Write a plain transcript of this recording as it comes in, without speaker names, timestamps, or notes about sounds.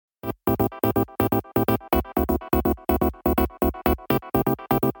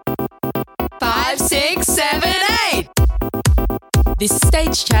6, 7, 8. This is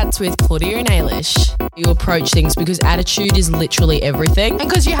Stage Chats with Claudia and Ailish. You approach things because attitude is literally everything. And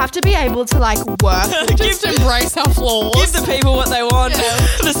because you have to be able to work, just embrace our flaws. Give the people what they want.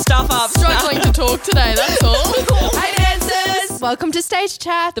 The stuff up. Struggling to talk today, that's all. Hey dancers! Welcome to Stage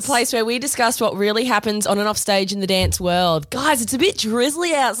Chats. The place where we discuss what really happens on and off stage in the dance world. Guys, it's a bit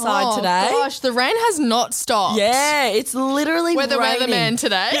drizzly outside today. Gosh, the rain has not stopped. Yeah, it's literally We're the raining. weatherman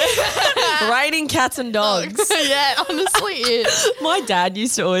today. Raining cats and dogs. Yeah, honestly is. My dad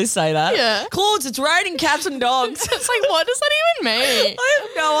used to always say that. Yeah. Claude, it's raining cats and dogs. It's like, what does that even mean? I have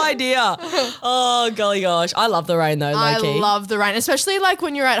no idea. Oh, golly gosh. I love the rain though, low-key. I love the rain, especially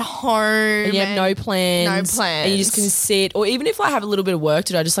when you're at home. And you have no plans. No plans. And you just can sit, or even if I have a little bit of work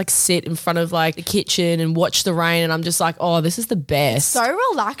to do, I just sit in front of the kitchen and watch the rain, and I'm just like, oh, this is the best. So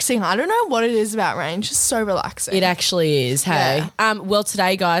relaxing. I don't know what it is about rain. Just so relaxing. It actually is, hey. Yeah. Well,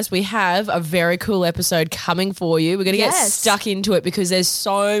 today, guys, we have a very cool episode coming for you. We're going to get stuck into it because there's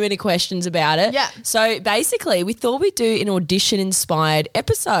so many questions about it. Yeah. So basically, we thought we'd do an audition-inspired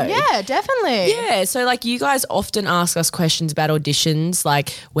episode. Yeah, definitely. Yeah, so you guys often ask us questions about auditions,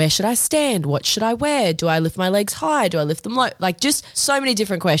 where should I stand? What should I wear? Do I lift my legs high? Do I lift them low? Just so many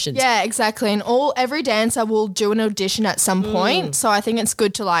different questions. Yeah, exactly. And every dancer will do an audition at some point. So I think it's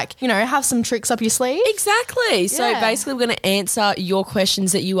good to have some tricks up your sleeve. Exactly. So Yeah. basically we're going to answer your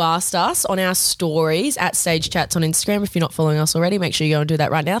questions that you asked us on our stories at Stage Chats on Instagram. If you're not following us already, make sure you go and do that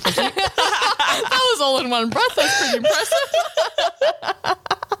right now. Thank you. That was all in one breath. That's pretty impressive.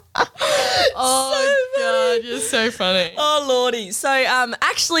 Oh, God, you're so funny. Oh, Lordy. So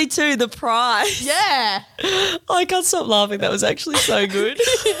actually too, the prize. Yeah. I can't stop laughing. That was actually so good.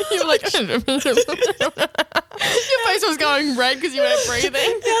 You're like, your face was going red because you weren't breathing. How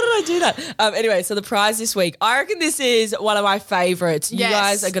did I do that? Anyway, so the prize this week, I reckon this is one of my favourites. Yes. You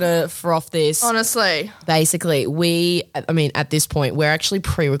guys are going to froth this. Honestly. Basically, at this point, we're actually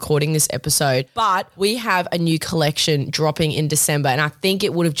pre-recording this episode, but we have a new collection dropping in December, and I think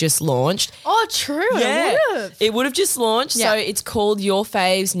it would have just launched. Oh, true. Yeah, It would've. it would have just launched. Yeah. So it's called Your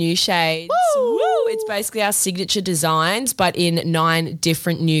Faves New Shades. Woo! It's basically our signature designs, but in 9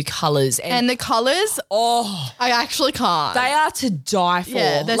 different new colours. And the colours, I actually can't. They are to die for.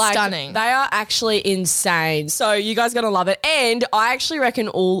 Yeah, they're stunning. They are actually insane. So you guys are going to love it. And I actually reckon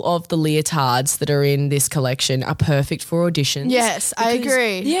all of the leotards that are in this collection are perfect for auditions. Yes, I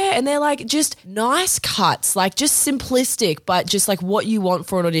agree. Yeah, and they're just nice cuts, just simplistic, but just what you want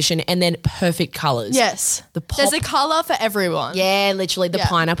for an audition, and then perfect colours. Yes. There's a colour for everyone. Yeah, literally. The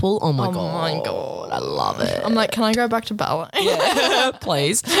pineapple. Oh, my God. my God. I love it. I'm like, can I go back to ballet? Yeah,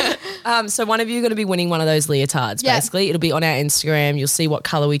 please. So one of you are going to be winning one of those leotards, Yeah. basically. It'll be on our Instagram. You'll see what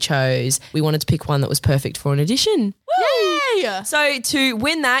colour we chose. We wanted to pick one that was perfect for an audition. Yay! So to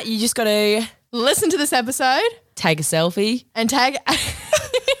win that, you just got to Listen to this episode take a selfie. and tag.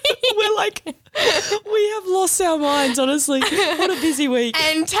 We're we have lost our minds, honestly. What a busy week.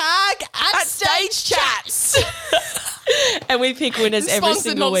 and tag at Stage Chats. And we pick winners every Sponsored,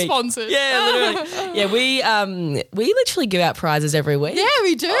 single not week. sponsored. Yeah, literally. Yeah, we literally give out prizes every week. Yeah,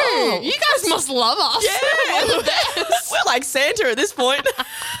 we do. You guys must love us. Yeah. We're the best. We're like Santa at this point.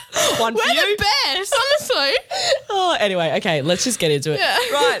 One for We're you. the best, honestly. Oh, anyway, okay, let's just get into it. Yeah.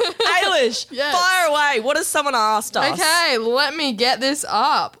 Right, Ailish, Yes. fire away. What has someone asked us? Okay, let me get this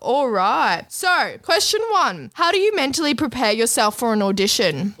up. All right. So, question 1. How do you mentally prepare yourself for an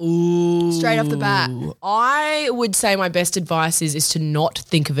audition? Ooh. Straight off the bat. I would say my best advice is to not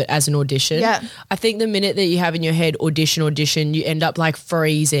think of it as an audition. Yeah. I think the minute that you have in your head audition, you end up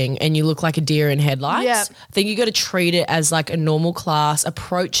freezing and you look like a deer in headlights. Yeah. I think you got to treat it as a normal class,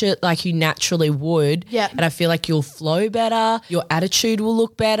 approach it like you naturally would. Yeah. And I feel like you'll flow better, your attitude will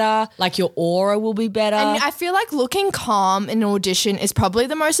look better, your aura will be better. And I feel like looking calm in an audition is probably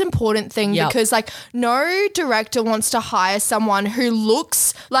the most important thing Yep. because no director wants to hire someone who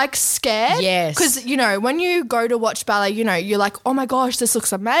looks scared. Yes. Because, when you go to watch ballet, you're like, oh my gosh, this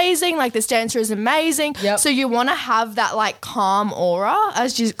looks amazing. This dancer is amazing. Yep. So you want to have that calm aura,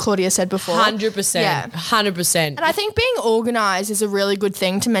 as Claudia said before. 100%. Yeah. 100%. And I think being organised is a really good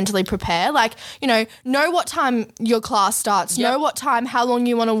thing to mentally prepare. Know what time your class starts, Yep. know what time, how long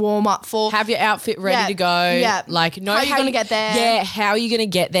you want to warm up for. Have your outfit ready Yeah, to go. yeah. Know How you gonna get there. Yeah, how are you going to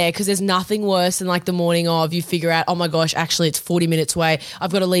get there? Because there's nothing worse than the morning of you figure out, oh my gosh, actually it's 40 minutes away.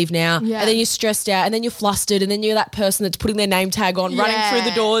 I've got to leave now. Yeah. And then you're stressed out and then you're flustered and then you're that person that's putting their name tag on, running through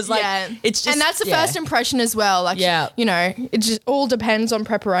the doors. It's just. And that's the first impression as well. Yeah. It just all depends on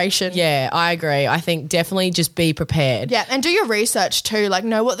preparation. Yeah, I agree. I think definitely just be prepared. Yeah, and do your research too.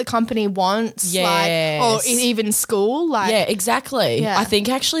 Know what the company wants, Yes. or even school. Like, Yeah, exactly. Yeah. I think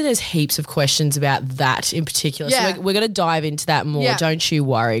actually there's heaps of questions about that in particular. Yeah. So we're going to dive into that more. Yeah. Don't you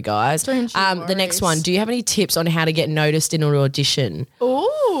worry, guys. Don't you The next worries. one, do you have any tips on how to get noticed in an audition?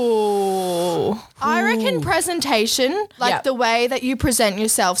 Ooh. I reckon presentation, like Yeah. the way that you present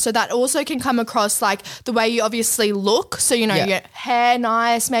yourself. So that also can come across like the way you obviously look. So, you know, Yeah. your hair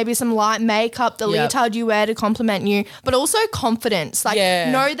nice, maybe some light makeup, the Yeah. leotard you wear to compliment you, but also confidence. Like Yeah.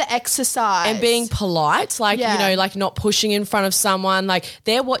 know the exercise. And being polite, like, Yeah. you know, like not pushing in front of someone. Like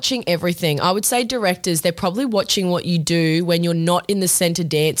they're watching everything. I would say directors, they're probably watching what you do when you're not in the center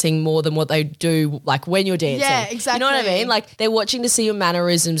dancing more than what they do like when you're dancing. Yeah, exactly. You know what I mean? Like they're watching to see your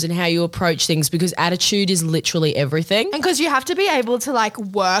mannerisms and how you approach things because attitude is literally everything. And because you have to be able to like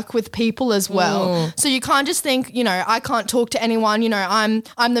work with people as well. So you can't just think, you know, I can't talk to anyone, you know,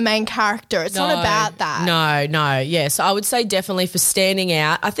 I'm the main character. It's not about that. No. Yeah. So I would say definitely for standing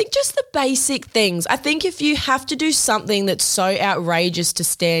out, I think just the basic things. I think if you have to do something that's so outrageous to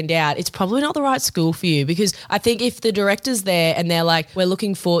stand out, it's probably not the right school for you because I think if the director's there and they're like, we're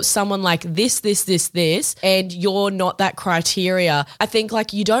looking for someone like this, and you're not that criteria, I think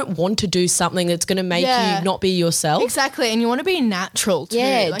like you don't want to do something that's going to make Yeah. you not be yourself. Exactly. And you want to be natural too.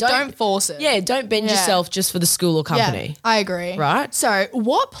 Yeah, Like, don't force it. Yeah, don't bend Yeah. yourself just for the school or company. Yeah, I agree. Right? So,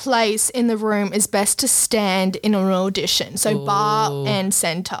 what place in the room is best to stand in an audition? So, bar and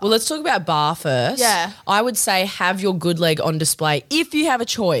center. Well, let's talk about bar first. Yeah. I would say have your good leg on display if you have a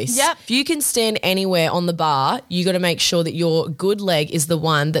choice. Yep. If you can stand anywhere on the bar, you got to make sure that your good leg is the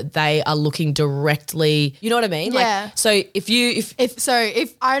one that they are looking directly. You know what I mean? Yeah. Like, so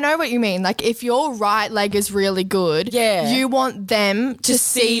if I know what you mean, like if your right leg is really good, Yeah. you want them to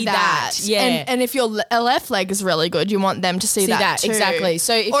see that. yeah. And if your left leg is really good, you want them to see that too. exactly.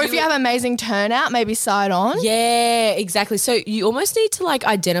 So if if you have amazing turnout, maybe side on. Yeah, exactly. So you almost need to like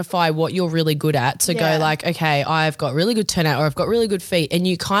identify what you're really good at. So Yeah. go like, okay, I've got really good turnout or I've got really good feet. And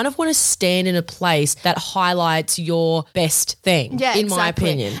you kind of want to stand in a place that highlights your best thing, Yeah, in my exactly.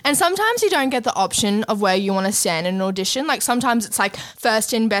 opinion. And sometimes you don't get the option of where you want to stand in an audition. Like sometimes it's like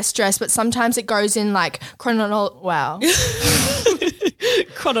first in, best dressed, but sometimes it goes in like wow.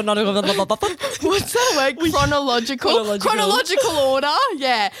 What's that word? Chronological order.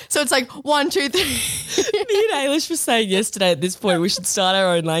 Yeah. So it's like 1, 2, 3. Me and Ailish were saying yesterday at this point we should start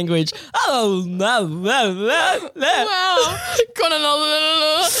our own language. Oh, no. Wow.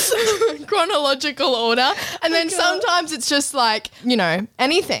 Chronological order. And then sometimes it's just like, you know,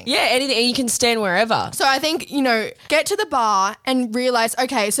 anything. Yeah, anything. And you can stand wherever. So I think, you know, get to the bar and realize,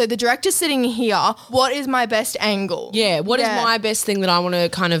 okay, so the director's sitting here. What is my best angle? Yeah, what is my best thing that I want to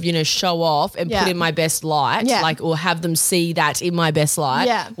kind of, you know, show off and Yeah. put in my best light, Yeah. like, or have them see that in my best light?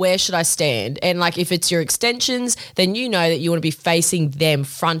 Yeah. Where should I stand? And like, if it's your extensions, then you know that you want to be facing them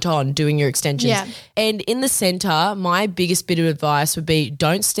front on doing your extensions. Yeah. And in the center, my biggest bit of advice would be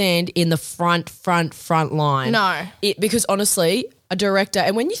don't stand in the front line. No. Because honestly, a director,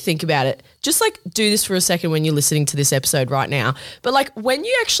 and when you think about it, just like do this for a second when you're listening to this episode right now. But like when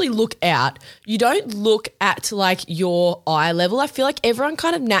you actually look out, you don't look at like your eye level. I feel like everyone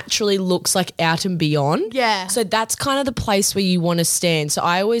kind of naturally looks like out and beyond. Yeah. So that's kind of the place where you want to stand. So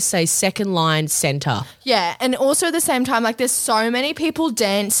I always say second line center. Yeah, and also at the same time, like there's so many people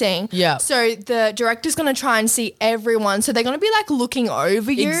dancing. Yeah. So the director's going to try and see everyone. So they're going to be like looking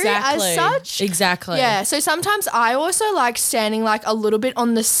over you as such. Exactly. Yeah, so sometimes I also like standing like a little bit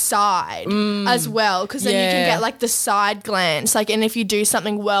on the side as well because then you can Yeah. get like the side glance. Like, and if you do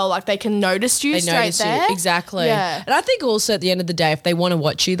something well, like they can notice you They straight notice there. you. Exactly. Yeah. And I think also at the end of the day, if they want to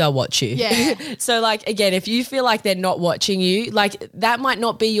watch you, they'll watch you. Yeah. So like, again, if you feel like they're not watching you, like that might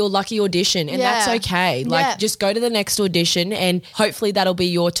not be your lucky audition and that's Yeah. okay. Like Yeah. just go to the next audition and hopefully that'll be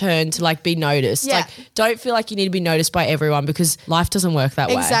your turn to like be noticed. Yeah. Like don't feel like you need to be noticed by everyone because life doesn't work that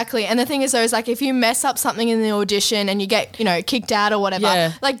way. Exactly. And the thing is though, is like if you mess up something in the audition and you get, you know, kicked out or whatever,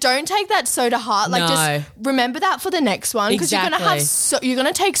 Yeah. like don't take that so to heart. Like No. just remember that for the next one because you're Exactly. gonna have you're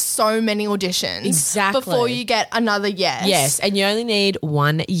gonna take so many auditions Exactly. before you get another yes. Yes. And you only need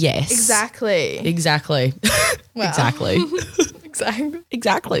one yes. Exactly. Exactly. Wow. Exactly. Exactly.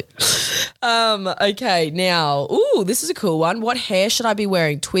 Exactly. Okay, now, this is a cool one. What hair should I be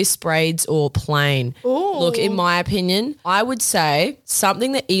wearing? Twist, braids, or plain? Ooh. Look, in my opinion, I would say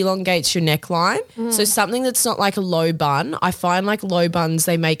something that elongates your neckline. So something that's not like a low bun. I find like low buns,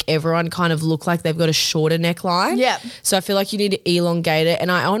 they make everyone kind of look like they've got a shorter neckline. Yep. So I feel like you need to elongate it.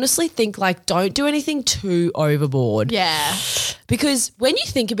 And I honestly think like don't do anything too overboard. Yeah. Because when you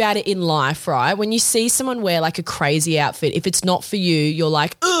think about it in life, right, when you see someone wear like a crazy outfit, if it's not for you, you're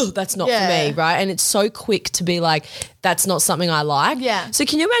like, oh, that's not for Yeah. me, right? And it's so quick to be like, that's not something I like. Yeah. So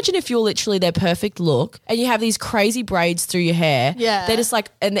can you imagine if you're literally their perfect look and you have these crazy braids through your hair? Yeah. They're just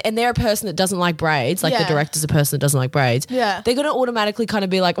like, and they're a person that doesn't like braids, like the director's a person that doesn't like braids. Yeah. They're going to automatically kind of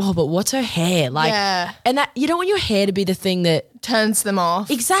be like, oh, but what's her hair? Like, and that, you don't want your hair to be the thing that turns them off.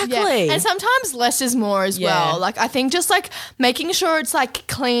 Exactly. Yeah. And sometimes less is more as well. Like I think just like making sure it's like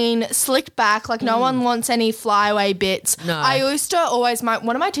clean, slicked back, like no one wants any flyaway bits. No. I used to always,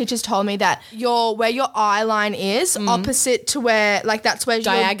 one of my teachers told me that where your eye line is opposite to where, like that's where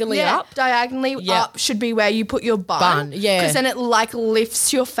diagonally up. Diagonally up should be where you put your bun. Yeah. Because then it like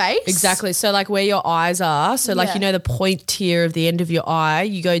lifts your face. Exactly. So like where your eyes are, so like you know the point here of the end of your eye,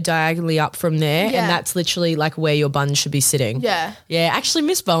 you go diagonally up from there and that's literally like where your bun should be sitting. Yeah. Yeah, actually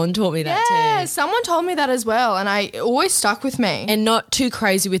Miss Bowen taught me that too. Yeah, someone told me that as well and it always stuck with me. And not too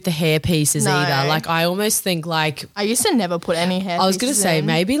crazy with the hair pieces either. Like I almost think like... I used to never put any hair pieces I was going to say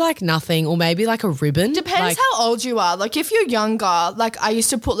maybe like nothing or maybe like a ribbon. Depends how old you are. Like if you're younger, like I used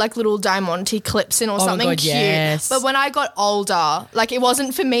to put like little Diamante clips in or something cute. Yes. But when I got older, like it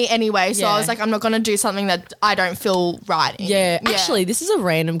wasn't for me anyway. So I was like, I'm not going to do something that I don't feel right in. Yeah. Actually, this is a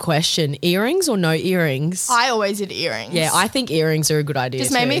random question. Earrings or no earrings? I always did earrings. Yeah, I think earrings are a good idea.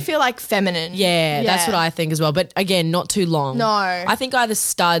 Just made me feel like feminine. Yeah, that's what I think as well. But again, not too long. No. I think either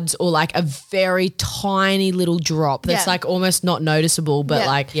studs or like a very tiny little drop that's like almost not noticeable, but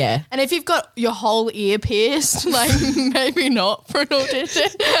like, And if you've got your whole ear pierced, like maybe not for an audition.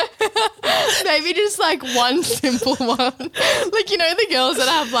 Maybe just like one simple one. Like, you know, the girls that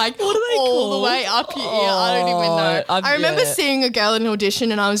have like what are they all called? the way up your ear. I don't even know. I remember seeing a girl in an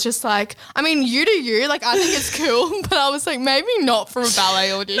audition and I was just like, I mean, you do you. Like, I think it's cool, but I was like, maybe not for a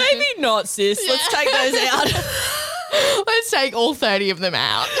ballet audition. Maybe not, sis. Let's take those out. Let's take all 30 of them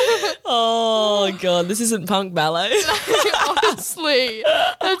out. Oh, God. This isn't punk ballet. Honestly,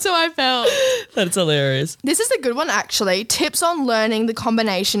 that's how I felt. That's hilarious. This is a good one, actually. Tips on learning the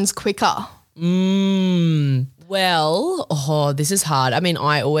combinations quicker. Well, this is hard. I mean,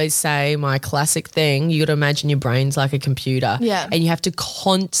 I always say my classic thing, you got to imagine your brain's like a computer. Yeah. And you have to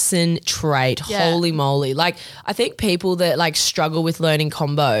concentrate. Yeah. Holy moly. Like, I think people that like struggle with learning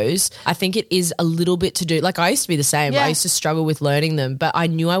combos, I think it is a little bit to do. Like, I used to be the same. Yeah. I used to struggle with learning them, but I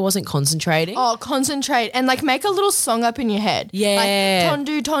knew I wasn't concentrating. Oh, concentrate and like make a little song up in your head. Yeah. Like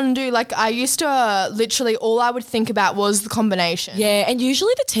tondu, tondu. Like I used to literally all I would think about was the combination. Yeah. And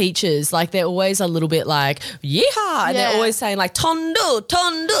usually the teachers, like they're always a little bit like, yeehaw. And they're always saying like tondu,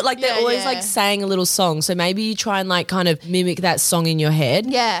 tondu. Like they're always like saying a little song. So maybe you try and like kind of mimic that song in your head.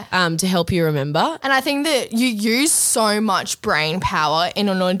 Yeah. To help you remember. And I think that you use so much brain power in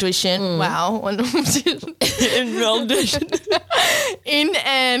an audition. Wow. An audition. In an audition. In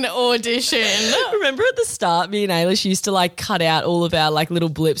an audition. Remember at the start, me and Ailish used to like cut out all of our like little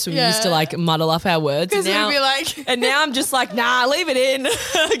blips when we used to like muddle up our words. Because we'd be like... And now I'm just like, nah, leave it in.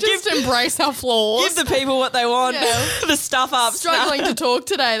 Just embrace our flaws. Give the people what they want. Yeah. The stuff up. Struggling to talk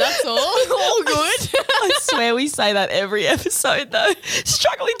today, that's all. All good. I swear we say that every episode though.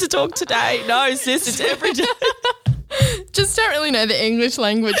 Struggling to talk today. No, sis, it's every day. Just don't really know the English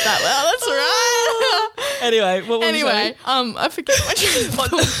language that well. That's right. Anyway, what were we saying? I forget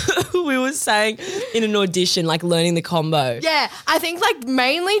what we were saying in an audition, like learning the combo. Yeah, I think like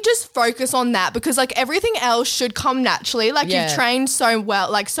mainly just focus on that because like everything else should come naturally. Like you've trained so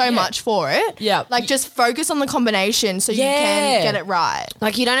well, like so much for it. Yeah. Like just focus on the combination so you can get it right.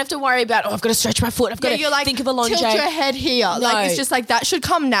 Like you don't have to worry about, I've got to stretch my foot. I've got to like, think of a longe. Tilt your head here. No. Like it's just like that should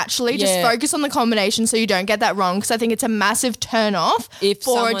come naturally. Just focus on the combination so you don't get that wrong because I think it's a massive turn off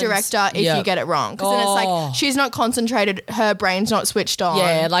for a director if you get it wrong because then it's like she's not concentrated, her brain's not switched on.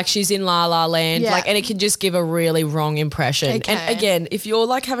 Yeah, like she's in La La Land, like, and it can just give a really wrong impression. Okay. And again, if you're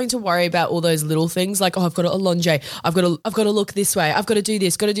like having to worry about all those little things, like I've got a longe, I've got to look this way, I've got to do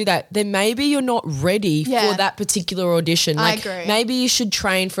this, got to do that, then maybe you're not ready for that particular audition. Like, I agree. Maybe you should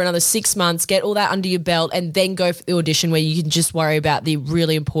train for another 6 months, get all that under your belt, and then go for the audition where you can just worry about the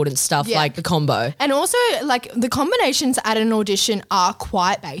really important stuff like the combo. And also, like the combinations at an audition are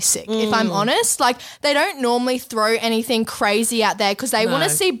quite basic. If I'm honest, like they don't normally throw anything crazy out there because they want to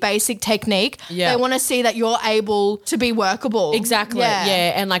see basic technique. They want to see that you're able to be workable. Exactly.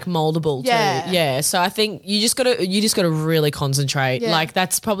 Yeah, and like moldable too. Yeah. So I think you just gotta really concentrate. Like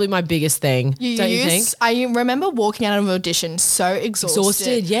that's probably my biggest thing. Don't you think? I remember walking out of an audition so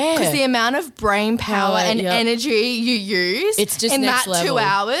exhausted. Yeah. Because the amount of brain power and energy you use it's just in next that level. 2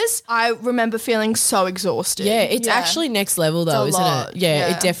 hours, I remember feeling so exhausted. Yeah, it's actually next level though, isn't it?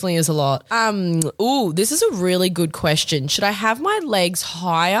 Yeah, it definitely is a lot. Oh, this is a really good question. Should I have my legs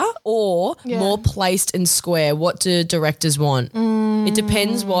higher or more placed and square? What do directors want? It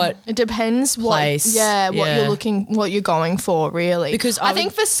depends what. It depends place. what you're going for, really. Because I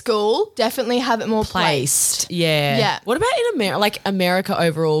think for school, definitely have it more placed. Yeah. What about in America, like America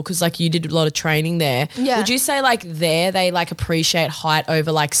overall? Because like you did a lot of training there. Yeah. Would you say like there they like appreciate height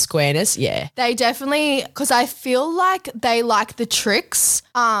over like squareness? Yeah. They definitely, because I feel like they like the tricks.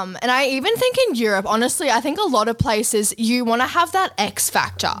 And I even think in Europe, honestly, I think a lot of places you want to have that X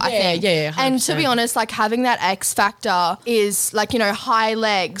factor. I think. Yeah. 100%. And to be honest, like having that X factor is like, high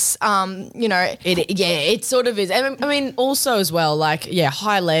legs. It sort of is. And I mean, also as well, like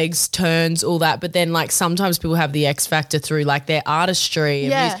high legs, turns, all that. But then like sometimes people have the X factor through like their artistry.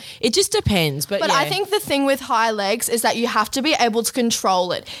 Yeah. It just depends. But I think the thing with high legs is that you have to be able to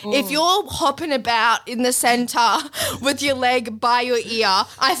control it. If you're hopping about in the center with your leg by your ear,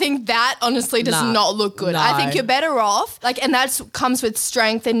 I think that honestly does not look good. No. I think you're better off, and that comes with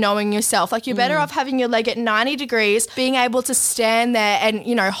strength and knowing yourself. Like you're better off having your leg at 90 degrees, being able to stand there and,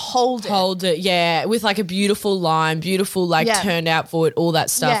 hold it. Hold it, yeah, with like a beautiful line, beautiful turned out forward, all that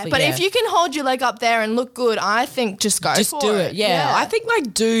stuff. Yeah, but if you can hold your leg up there and look good, I think just go for it. Just do it, yeah. I think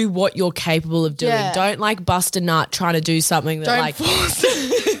like do what you're capable of doing. Yeah. Don't like bust a nut trying to do something that Don't force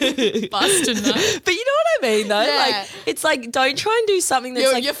bust a nut. But you know what I mean though? Yeah. Like it's like don't try and do something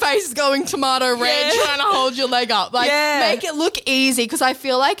that's your face is going tomato red trying to hold your leg up. Make it look easy, because I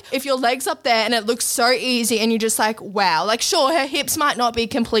feel like if your leg's up there and it looks so easy and you're just like, wow, like sure, her hips might not be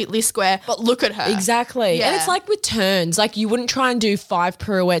completely square, but look at her. Exactly. Yeah. And it's like with turns, like you wouldn't try and do 5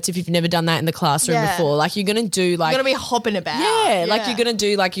 pirouettes if you've never done that in the classroom before. Like you're going to do like... You're going to be hopping about. Yeah, like you're going to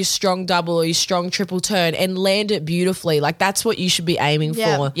do like your strong double or your strong triple turn and land it beautifully. Like that's what you should be aiming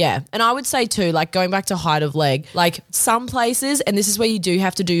for. Yeah. And I would say too, like going back to height of leg, like some places, and this is where you do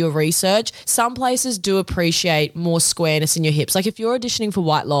have to do your research, some places do appreciate more squareness in your hips. Like if you're auditioning for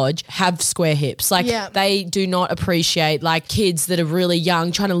White Lodge, have square hips. Like they do not appreciate like kids that are really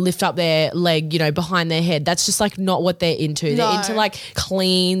young trying to lift up their leg, behind their head. That's just like not what they're into. They're into like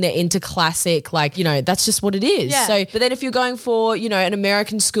clean, they're into classic, like, that's just what it is. Yeah. So, but then if you're going for, an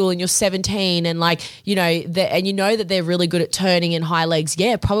American school and you're 17 and like, and you know that they're really good at turning in high legs,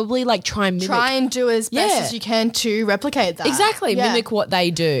 probably like try and do as best as you can to replicate that. Exactly. Mimic what they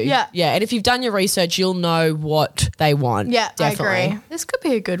do. Yeah. Yeah. And if you've done your research, you'll know what they want. Yeah, definitely. I agree. This could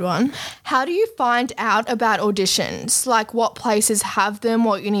be a good one. How do you find out about auditions? Like what places have them,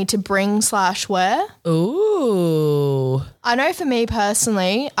 what you need to bring/wear? Ooh. I know for me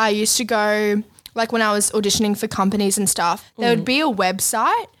personally, I used to go, like when I was auditioning for companies and stuff, there would be a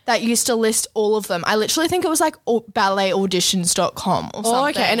website that used to list all of them. I literally think it was like balletauditions.com or something. Oh,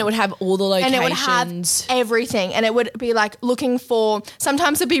 okay. And it would have all the locations. And it would have everything. And it would be like looking for,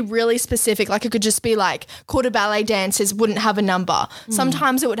 sometimes it'd be really specific. Like it could just be like quarter ballet dancers wouldn't have a number.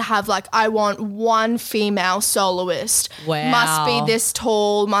 Sometimes it would have like, I want one female soloist. Wow. Must be this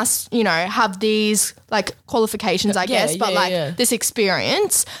tall, must, have these like qualifications, I guess, but this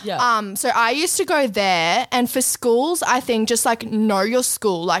experience. Yeah. So I used to go there, and for schools, I think just like know your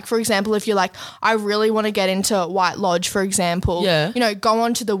school. Like for example, if you're like, I really want to get into White Lodge, for example, go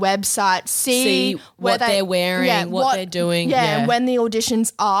onto the website, see what they're wearing, what they're doing. And when the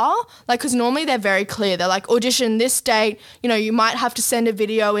auditions are, like, because normally they're very clear. They're like, audition this date, you might have to send a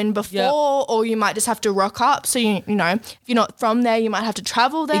video in before, or you might just have to rock up. So, if you're not from there, you might have to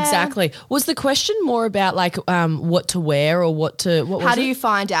travel there. Exactly. Was the question more about like what to wear or what How do you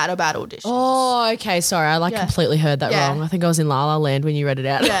find out about auditions? Oh, okay. Sorry. I completely heard that wrong. I think I was in La La Land when you read it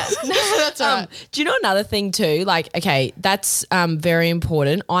out. Yeah. No, that's all right. Do you know another thing too? Like, okay, that's very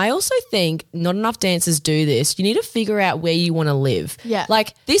important. I also think not enough dancers do this. You need to figure out where you want to live. Yeah.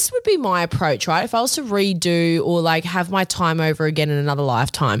 Like this would be my approach, right? If I was to redo or like have my time over again in another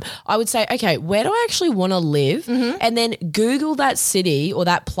lifetime, I would say, okay, where do I actually want to live? And then Google that city or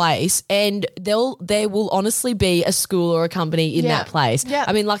that place, and there will honestly be a school or a company in that place. Yeah.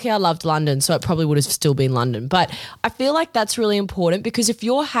 I mean, lucky I loved London, so it probably would have still been London. But I feel like that's really important, because if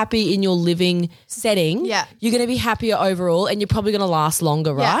you're happy in your living setting, you're going to be happier overall, and you're probably going to last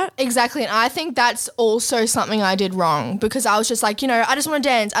longer, right? Yeah, exactly. And I think that's also something I did wrong, because I was just like, I just want to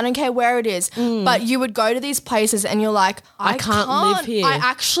dance. I don't care where it is. But you would go to these places and you're like, I can't live here. I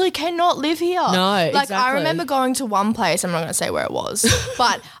actually cannot live here. No, like exactly. I remember going to one place, I'm not going to say where it was,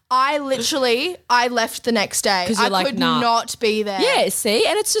 but I left the next day. I like, could nah. not be there. Yeah, see?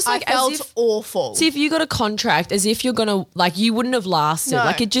 And it's just like I felt as if, awful. See, if you got a contract, as if you're going to, like, you wouldn't have lasted. No.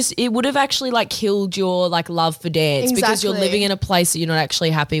 Like, it would have actually, like, killed your, like, love for dance because you're living in a place that you're not actually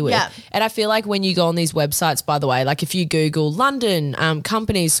happy with. Yeah. And I feel like when you go on these websites, by the way, like if you Google London,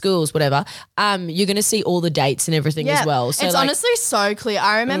 companies, schools, whatever, you're going to see all the dates and everything as well. So it's like, honestly so clear.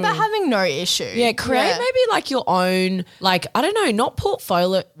 I remember having no issue. yeah, create maybe like your own, like, I don't know, not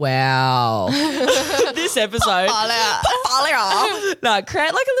portfolio. Wow. This episode. No,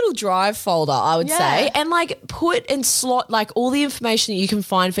 create like a little drive folder, I would say, and like put and slot like all the information that you can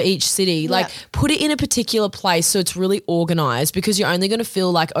find for each city, like put it in a particular place so it's really organized, because you're only going to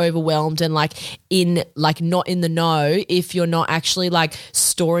feel like overwhelmed and like in like not in the know if you're not actually like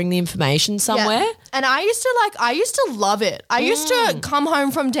storing the information somewhere. Yeah. And I used to love it. I used to come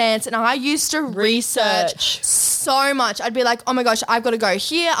home from dance and I used to research so much. I'd be like, oh my gosh, I've got to go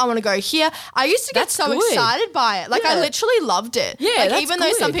here. I want to go here. I used to get so excited by it. Like I literally loved it. Yeah, like even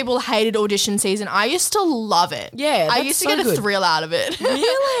though some people hated audition season, I used to love it. Yeah, I used to get a thrill out of it.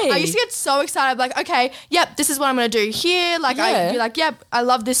 Really? I used to get so excited. Like, okay, yep, this is what I'm going to do here. Like I'd be like, yep, I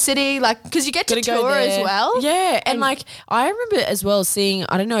love this city. Like, because you get to tour as well. Yeah, and like I remember as well seeing,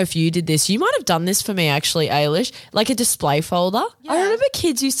 I don't know if you did this, you might have done this for me actually, Ailish, like a display folder. Yeah. I remember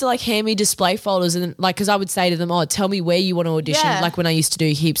kids used to like hand me display folders and like, because I would say to them, oh, tell me where you want to audition. Like when I used to do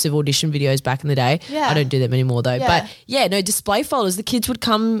heaps of audition videos back in the day. Yeah. I don't do them anymore though. But yeah, no, display folders. The kids would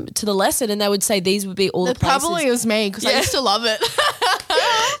come to the lesson and they would say these would be all the places. Probably was me because I used to love it.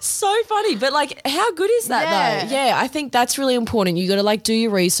 So funny. But like how good is that though? Yeah, I think that's really important. You got to like do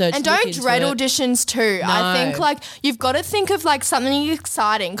your research. And don't dread auditions too. No. I think like you've got to think of like something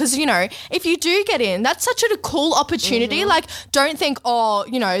exciting, because you know, if you do get in, that's such a cool opportunity. Like don't think, oh,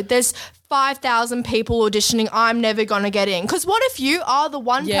 you know, there's 5,000 people auditioning, I'm never going to get in. Because what if you are the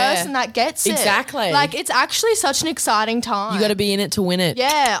one person that gets it? Exactly. Like, it's actually such an exciting time. You got to be in it to win it.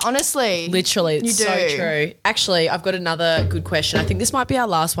 Yeah, honestly. Literally, it's so true. Actually, I've got another good question. I think this might be our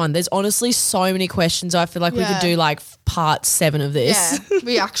last one. There's honestly so many questions. I feel like we could do like part 7 of this. Yeah,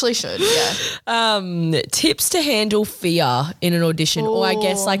 we actually should, Tips to handle fear in an audition, or I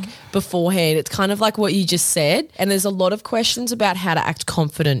guess like beforehand. It's kind of like what you just said. And there's a lot of questions about how to act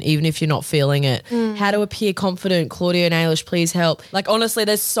confident even if you're not feeling it. How to appear confident. Claudia and Ailish, please help. Like honestly,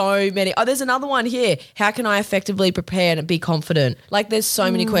 there's so many. Oh, there's another one here. How can I effectively prepare and be confident? Like there's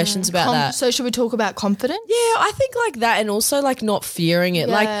so many questions about that. So should we talk about confidence? Yeah, I think like that, and also like not fearing it.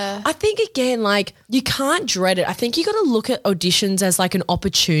 Like I think again, like you can't dread it. I think you got to look at auditions as like an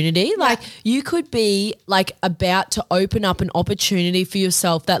opportunity. Like you could be like about to open up an opportunity for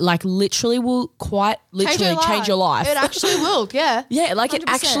yourself that like literally will quite literally change your life. It actually will, yeah. Yeah, like 100%. It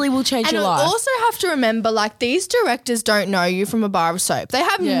actually will change your life. And you also have to remember, like, these directors don't know you from a bar of soap. They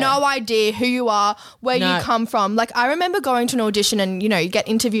have no idea who you are, where you come from. Like, I remember going to an audition and, you know, you get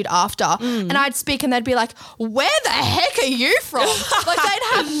interviewed after and I'd speak and they'd be like, where the heck are you from? Like,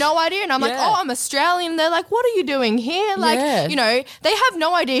 they'd have no idea. And I'm like, oh, I'm Australian. They're like, what are you doing here? Like, you know, they have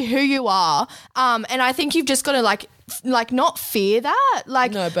no idea who you are. And I think you've just got to, like not fear that.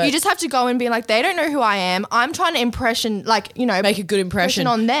 Like you just have to go and be like, they don't know who I am. I'm trying to make a good impression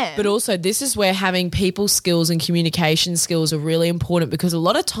on them. But also this is where having people skills and communication skills are really important, because a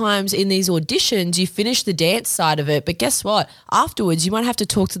lot of times in these auditions you finish the dance side of it, but guess what? Afterwards you might have to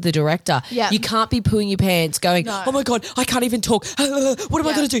talk to the director. You can't be pooing your pants going, oh my God, I can't even talk. What am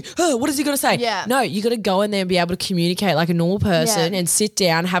I going to do? What is he going to say? No, you got to go in there and be able to communicate like a normal person and sit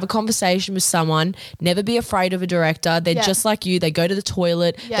down, have a conversation with someone, never be afraid of a director. They're just like you. They go to the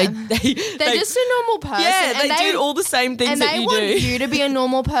toilet. They're just a normal person. Yeah, and they do all the same things that you do. And they want you to be a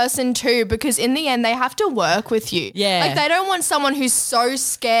normal person too, because in the end they have to work with you. Yeah. Like they don't want someone who's so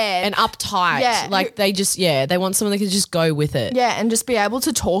scared. And uptight. Yeah. Like they want someone that can just go with it. Yeah, and just be able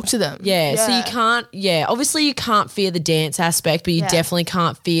to talk to them. Yeah. So you can't, obviously you can't fear the dance aspect, but you definitely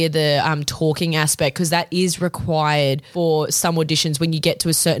can't fear the talking aspect, because that is required for some auditions when you get to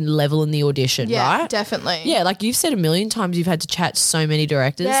a certain level in the audition, right? Yeah, definitely. Yeah, like you've said a million times you've had to chat to so many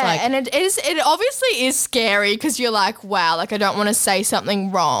directors. Yeah, and it obviously is scary, because you're like, wow, like I don't want to say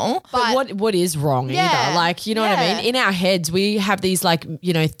something wrong. But what is wrong either? Like, you know what I mean? In our heads, we have these like,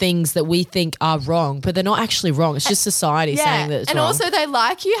 you know, things that we think are wrong, but they're not actually wrong. It's just society saying that it's wrong. And also they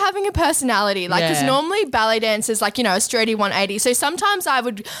like you having a personality. Like, because normally ballet dancers, like, you know, a straighty 180. So sometimes I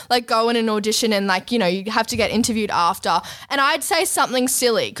would like go in an audition and like, you know, you have to get interviewed after, and I'd say something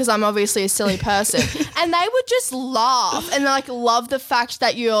silly because I'm obviously a silly person and they would just laugh and like love the fact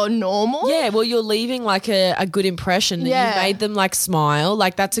that you're normal. Yeah, well, you're leaving like a good impression. Yeah. You made them like smile.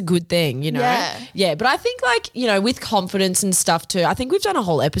 Like that's a good thing, you know? Yeah, but I think like, you know, with confidence and stuff too, I think we've done a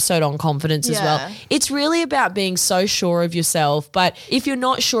whole episode on confidence as well. It's really about being so sure of yourself. But if you're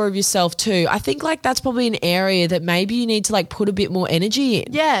not sure of yourself too, I think like that's probably an area that maybe you need to like put a bit more energy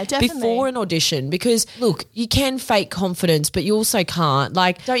in. Yeah, definitely. Before an audition, because look, you can fake confidence, but you also can't.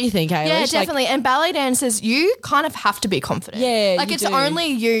 Like, don't you think, Ailish? Yeah, definitely. And ballet dancers, you kind of have to be confident. Yeah, like it's do. only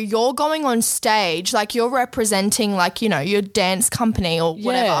you. You're going on stage, like you're representing, like, you know, your dance company or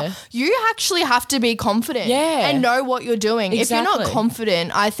whatever. You actually have to be confident. And know what you're doing. Exactly. If you're not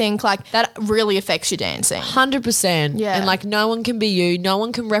confident, I think like that really affects your dancing. 100%. Yeah. And like no one can be you. No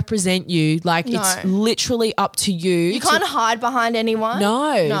one can represent you. Like it's literally up to you. You can't hide behind anyone.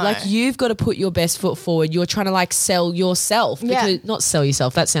 No. Like you've got to put your best foot forward. You're trying to like sell yourself. Because, not sell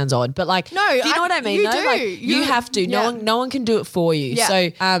yourself. That sounds odd. But like, no, do you know what I mean? You though? do. Like, you have to. No one can do it for you. Yeah.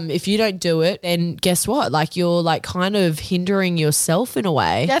 So if you don't do it, then guess what? Like you're like kind of hindering yourself in a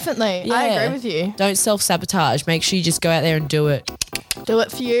way. Definitely. Yeah. I agree with you. Don't self-sabotage. Make sure you just go out there and do it. Do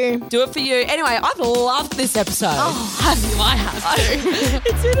it for you. Do it for you. Anyway, I've loved this episode. Oh, have you? I have to.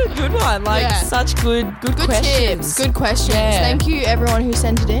 It's been a good one. Like such good questions. Tips. Good questions. Thank you everyone who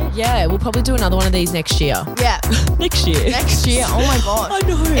sent it in. Yeah, we'll probably do another one of these next year. Yeah. Next year. Oh my God. I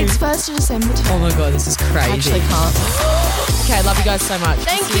know. It's 1st of December today. Oh my God, this is crazy. I actually can't. Okay, love you guys so much.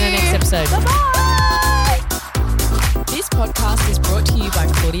 Thank you. See you in the next episode. Bye-bye. This podcast is brought to you by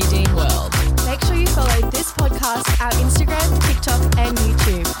Claudia Dean World. Make sure you follow this podcast, our Instagram, TikTok and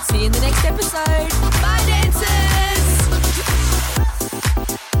YouTube. See you in the next episode. Bye, dancers.